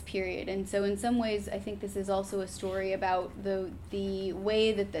during this period. And so in some ways, I think this is also a story about the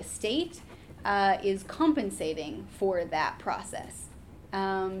way that the state is compensating for that process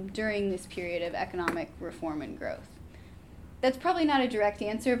during this period of economic reform and growth. That's probably not a direct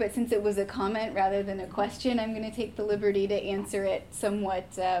answer, but since it was a comment rather than a question, I'm going to take the liberty to answer it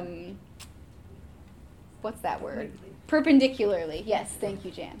somewhat, what's that word? Perpendicularly. Yes, thank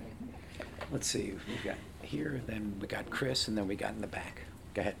you, Jan. Let's see, we've got here, then we got Chris, and then we got in the back.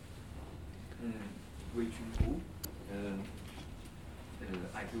 Go ahead.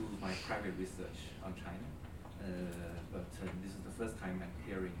 I do my private research on China, but this is the first time I'm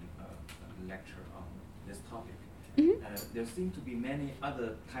hearing a lecture on this topic. Mm-hmm. There seem to be many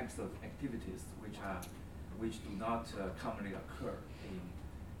other types of activities which do not commonly occur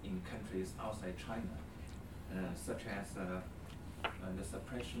in countries outside China, such as the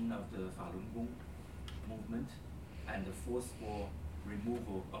suppression of the Falun Gong movement and the forceful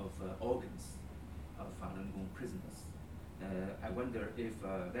removal of organs of Falun Gong prisoners. I wonder if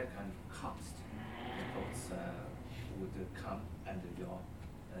that kind of cost reports would come under your,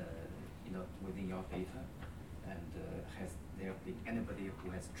 within your data. And has there been anybody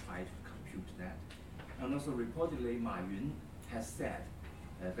who has tried to compute that? And also reportedly, Ma Yun has said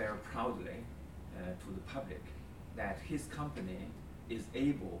very proudly to the public that his company is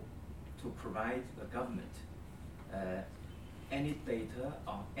able to provide the government any data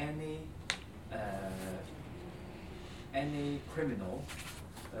on any criminal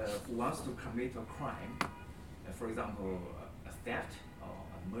who wants to commit a crime, for example, a theft or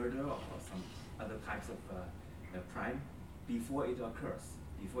a murder or some other types of crime, before it occurs,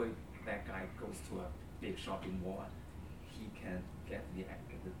 that guy goes to a big shopping mall, he can get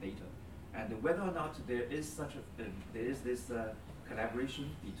the data. And whether or not there is this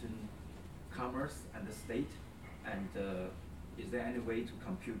collaboration between commerce and the state, and is there any way to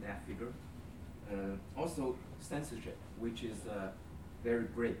compute that figure? Also, censorship, which is very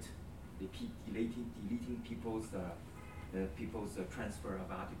great, deleting people's transfer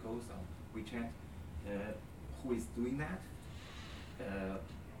of articles on WeChat. Who is doing that?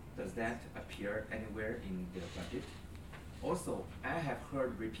 Does that appear anywhere in the budget? Also, I have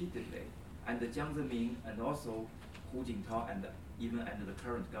heard repeatedly, under Jiang Zemin and also Hu Jintao and even under the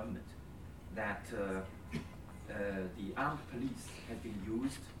current government, that the armed police has been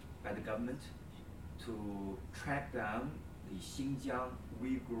used by the government to track down the Xinjiang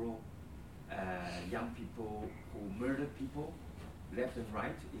Uyghur young people who murdered people left and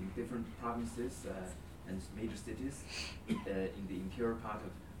right in different provinces and major cities in the interior part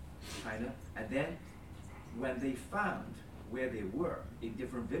of China. And then when they found where they were in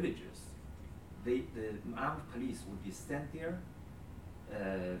different villages, the armed police would be sent there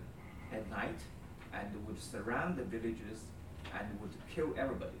at night and would surround the villages and would kill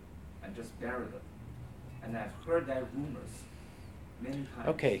everybody and just bury them. And I've heard that rumors many times.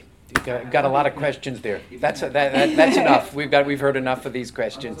 Okay. You've got a lot of questions there. That's enough. We've heard enough of these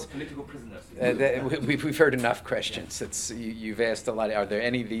questions. Political prisoners. We've heard enough questions. You've asked a lot. Are there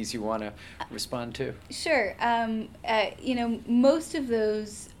any of these you want to respond to? Sure. Most of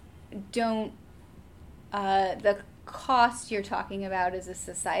those don't. The cost you're talking about is a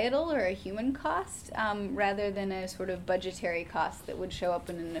societal or a human cost, rather than a sort of budgetary cost that would show up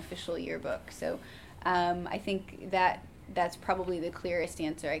in an official yearbook. So, I think that's probably the clearest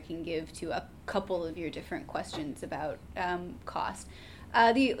answer I can give to a couple of your different questions about cost.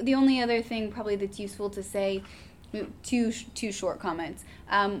 The only other thing probably that's useful to say, two short comments.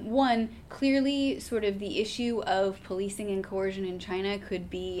 One, clearly sort of the issue of policing and coercion in China could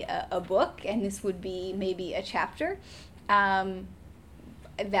be a book, and this would be maybe a chapter. That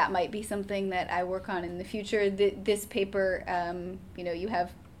might be something that I work on in the future. This paper, you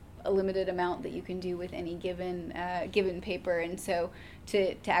have a limited amount that you can do with any given paper, and so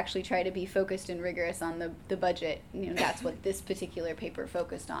to actually try to be focused and rigorous on the budget, that's what this particular paper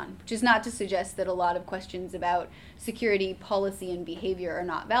focused on, which is not to suggest that a lot of questions about security policy and behavior are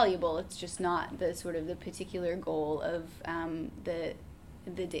not valuable. It's just not the sort of the particular goal of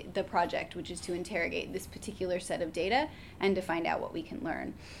the project, which is to interrogate this particular set of data and to find out what we can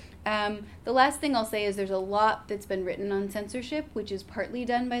learn. The last thing I'll say is there's a lot that's been written on censorship, which is partly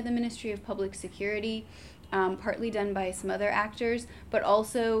done by the Ministry of Public Security, partly done by some other actors, but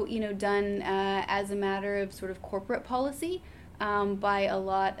also, done as a matter of sort of corporate policy by a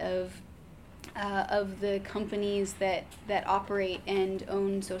lot of the companies that operate and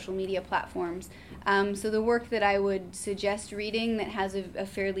own social media platforms. So the work that I would suggest reading that has a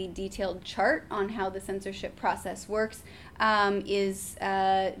fairly detailed chart on how the censorship process works is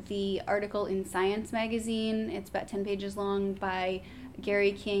the article in Science magazine. It's about 10 pages long by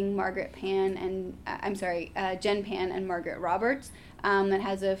Gary King, Margaret Pan, and Jen Pan and Margaret Roberts. That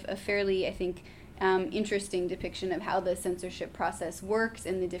has a fairly, I think, interesting depiction of how the censorship process works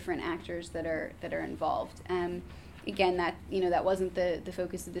and the different actors that are involved. Again, that wasn't the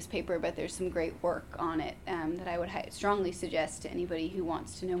focus of this paper, but there's some great work on it that I would strongly suggest to anybody who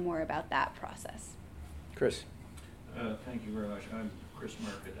wants to know more about that process. Chris. Thank you very much. I'm Chris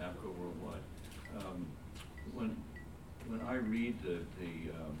Mark at APCO Worldwide. When I read the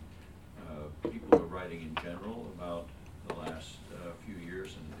people who are writing in general about the last few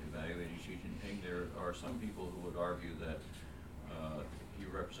years and evaluating Xi Jinping, there are some people who would argue that he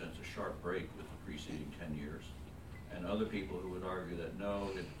represents a sharp break with the preceding 10 years. And other people who would argue that no,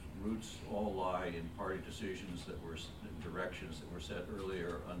 its roots all lie in party decisions that were, in directions that were set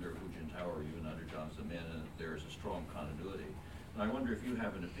earlier under Hu Jintao or even under Jiang Zemin, and that there is a strong continuity. And I wonder if you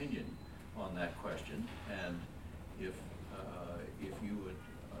have an opinion on that question, and if you would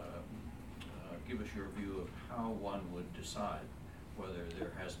give us your view of how one would decide whether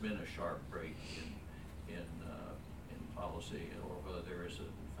there has been a sharp break in policy, or whether there is,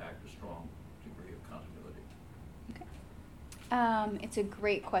 in fact, a strong degree of continuity. It's a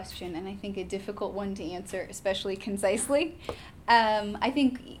great question, and I think a difficult one to answer, especially concisely. I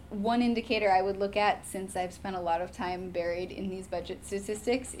think one indicator I would look at, since I've spent a lot of time buried in these budget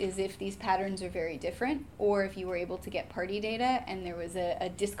statistics, is if these patterns are very different, or if you were able to get party data and there was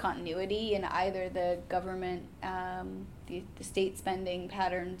a discontinuity in either the government, the state spending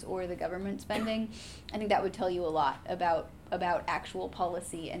patterns or the government spending. I think that would tell you a lot about actual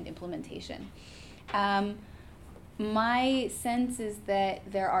policy and implementation. My sense is that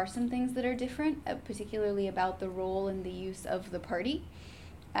there are some things that are different, particularly about the role and the use of the party,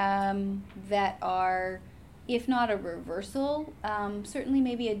 that are, if not a reversal, certainly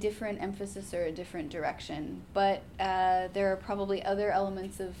maybe a different emphasis or a different direction. But there are probably other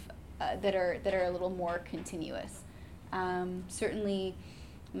elements of that are a little more continuous. Certainly,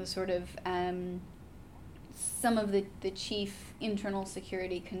 the sort of some of the chief internal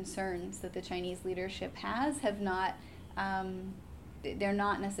security concerns that the Chinese leadership have not, they're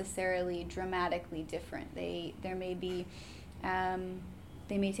not necessarily dramatically different. They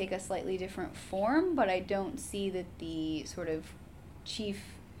may take a slightly different form, but I don't see that the sort of chief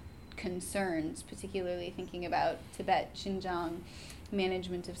concerns, particularly thinking about Tibet, Xinjiang,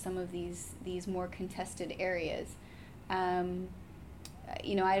 management of some of these more contested areas, I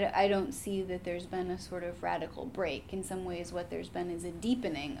don't see that there's been a sort of radical break. In some ways, what there's been is a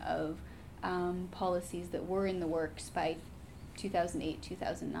deepening of policies that were in the works by 2008,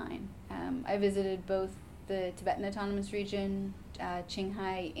 2009. I visited both the Tibetan Autonomous Region,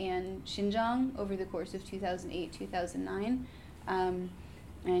 Qinghai, and Xinjiang over the course of 2008, 2009.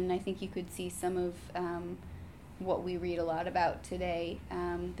 And I think you could see some of what we read a lot about today,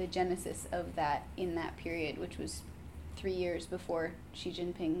 the genesis of that in that period, which was 3 years before Xi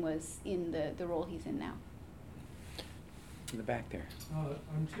Jinping was in the role he's in now. In the back there.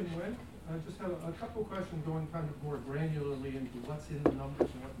 I'm Tim Wen. I just have a couple questions going kind of more granularly into what's in the numbers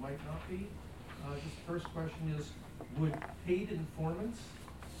and what might not be. Just the first question is, would paid informants,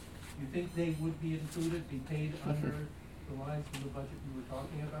 you think they would be included, be paid under the lines from the budget you were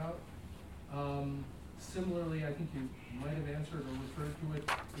talking about? Similarly, I think you might have answered or referred to it.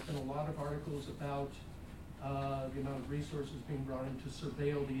 There's been a lot of articles about the amount of resources being brought in to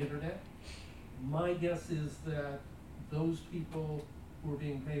surveil the internet. My guess is that those people who are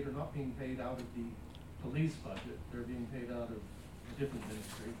being paid are not being paid out of the police budget. They're being paid out of a different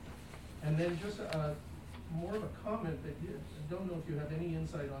ministry. And then just more of a comment that I don't know if you have any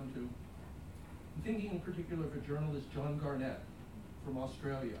insight onto. I'm thinking in particular of a journalist, John Garnett from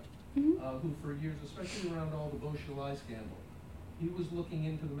Australia, who for years, especially around all the Beaujolais scandal, he was looking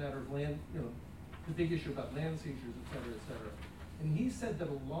into the matter of land, the big issue about land seizures, et cetera, and he said that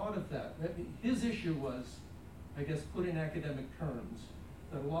a lot of that his issue was, I guess, put in academic terms,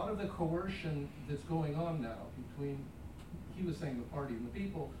 that a lot of the coercion that's going on now between, he was saying the party and the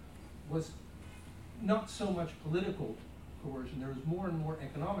people, was not so much political coercion. There was more and more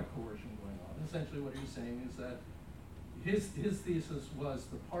economic coercion going on. Essentially what he was saying is that his thesis was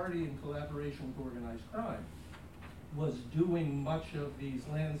the party in collaboration with organized crime was doing much of these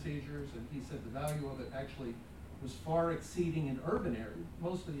land seizures, and he said the value of it actually was far exceeding in urban areas.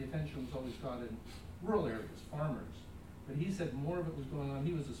 Most of the attention was always got in rural areas, farmers. But he said more of it was going on.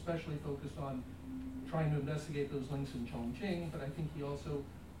 He was especially focused on trying to investigate those links in Chongqing, but I think he also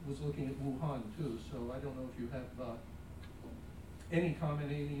was looking at Wuhan too. So I don't know if you have any comment,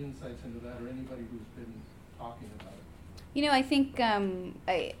 any insights into that, or anybody who's been talking about it. You know, I think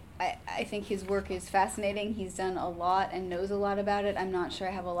I think his work is fascinating. He's done a lot and knows a lot about it. I'm not sure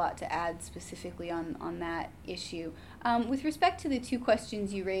I have a lot to add specifically on that issue. With respect to the two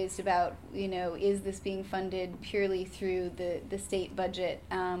questions you raised about, you know, is this being funded purely through the state budget,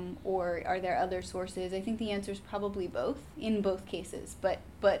 or are there other sources? I think the answer is probably both in both cases, but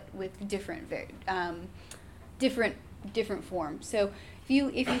with different forms. So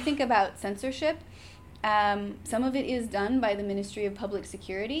if you think about censorship, some of it is done by the Ministry of Public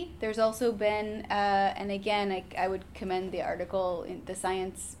Security. There's also been, and again, I would commend the article, in the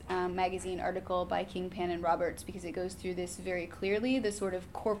Science magazine article by King, Pan, and Roberts, because it goes through this very clearly, the sort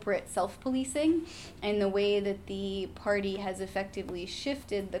of corporate self-policing and the way that the party has effectively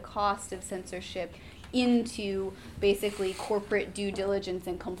shifted the cost of censorship into basically corporate due diligence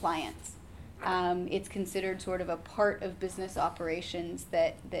and compliance. It's considered sort of a part of business operations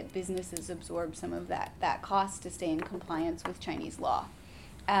that businesses absorb some of that cost to stay in compliance with Chinese law.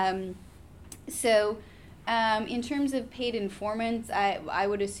 So in terms of paid informants, I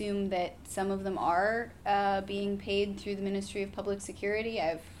would assume that some of them are being paid through the Ministry of Public Security.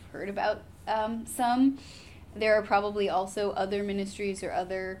 I've heard about some. There are probably also other ministries or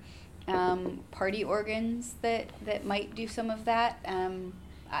other party organs that might do some of that.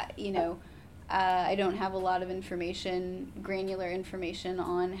 I don't have a lot of granular information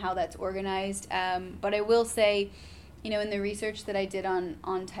on how that's organized. But I will say, in the research that I did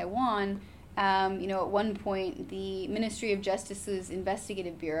on Taiwan, at one point, the Ministry of Justice's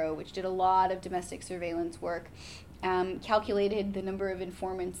Investigative Bureau, which did a lot of domestic surveillance work, calculated the number of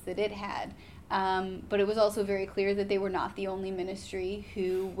informants that it had. But it was also very clear that they were not the only ministry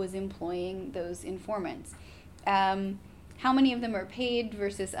who was employing those informants. How many of them are paid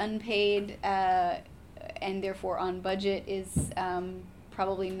versus unpaid, and therefore on budget, is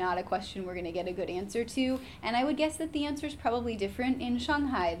probably not a question we're going to get a good answer to. And I would guess that the answer is probably different in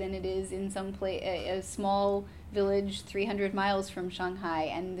Shanghai than it is in a small village 300 miles from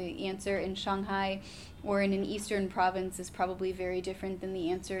Shanghai. And the answer in Shanghai or in an eastern province is probably very different than the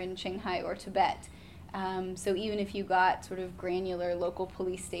answer in Shanghai or Tibet. So even if you got sort of granular local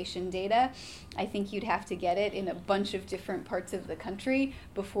police station data, I think you'd have to get it in a bunch of different parts of the country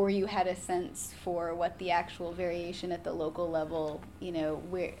before you had a sense for what the actual variation at the local level,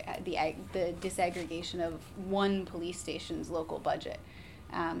 where the disaggregation of one police station's local budget.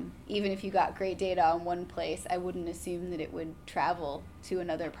 Even if you got great data on one place, I wouldn't assume that it would travel to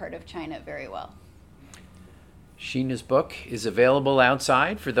another part of China very well. Sheena's book is available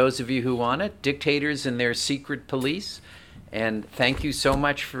outside for those of you who want it, Dictators and Their Secret Police. And thank you so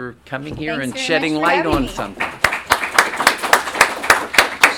much for coming here and shedding light on something.